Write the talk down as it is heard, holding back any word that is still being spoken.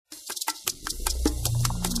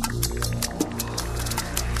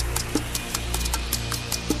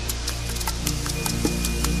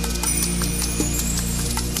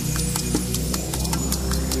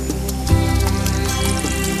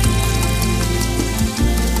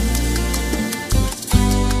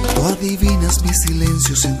guardas mis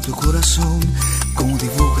silencios en tu corazón, como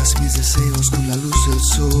dibujas mis deseos con la luz del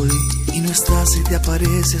sol. Y no estás y te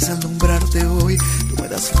apareces al nombrarte hoy, tú me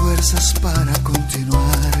das fuerzas para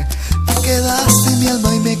continuar. Te quedaste en mi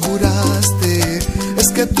alma y me curaste, es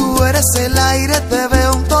que tú eres el aire, te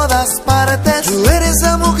veo en todas partes. Tú eres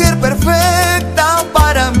la mujer perfecta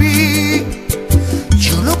para mí.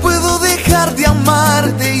 Yo no puedo dejar de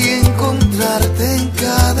amarte y encontrarte en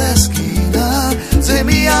cada esquina de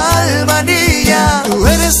mi alma, niña. Tú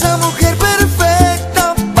eres la mujer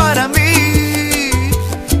perfecta para mí,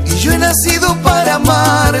 y yo he nacido para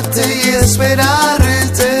amarte y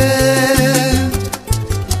esperarte.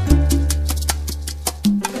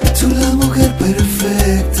 Tú la mujer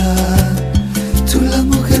perfecta, tú la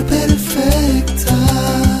mujer perfecta.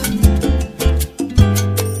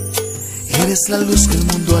 Eres la luz que el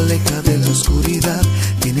mundo aleja de la oscuridad.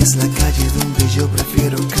 Tienes la calle donde yo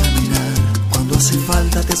prefiero caminar. Cuando hace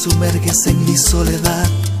falta te sumerges en mi soledad.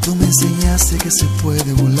 Tú me enseñaste que se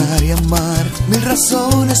puede volar y amar. Mil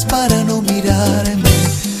razones para no mirarme,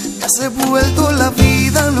 me has devuelto la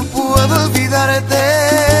vida, no puedo olvidarte.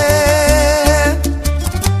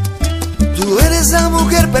 Tú eres la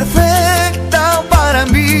mujer perfecta para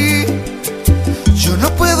mí. Yo no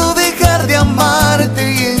puedo dejar de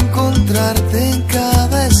amarte y encontrarte en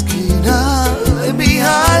cada esquina de mi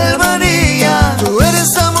alma, niña. Tú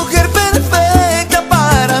eres la mujer perfecta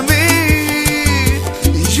para mí,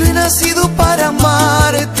 y yo he nacido para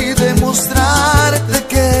amarte y demostrarte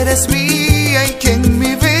que eres mía y que en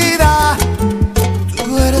mi vida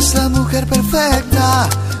tú eres la mujer perfecta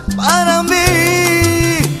para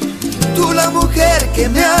mí. Tú la mujer que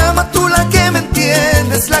me ama, tú la que me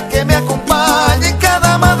entiendes, la que me acompaña en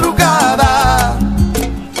cada madrugada,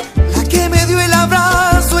 la que me dio el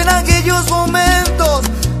abrazo en aquellos momentos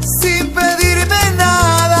sin pedirme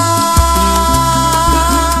nada.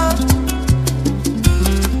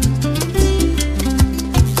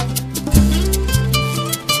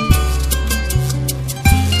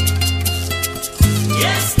 Y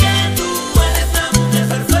es que tú eres la mujer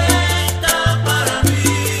perfecta para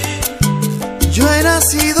mí. Yo he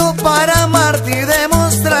nacido para amarte y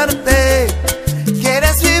demostrarte que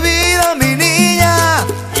eres mi vida, mi niña.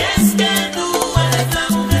 Y es que tú eres la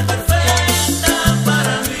mujer perfecta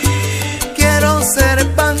para mí. Quiero ser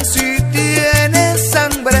pan si tienes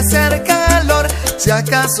hambre, ser calor si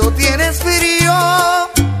acaso tienes frío.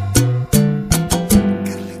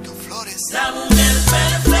 Carlitos Flores. La mujer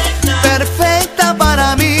perfecta. Perfecta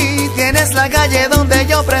para mí, tienes la calle donde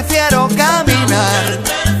yo prefiero caminar.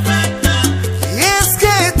 Y es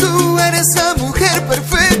que tú eres la mujer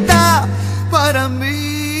perfecta para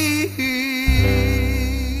mí.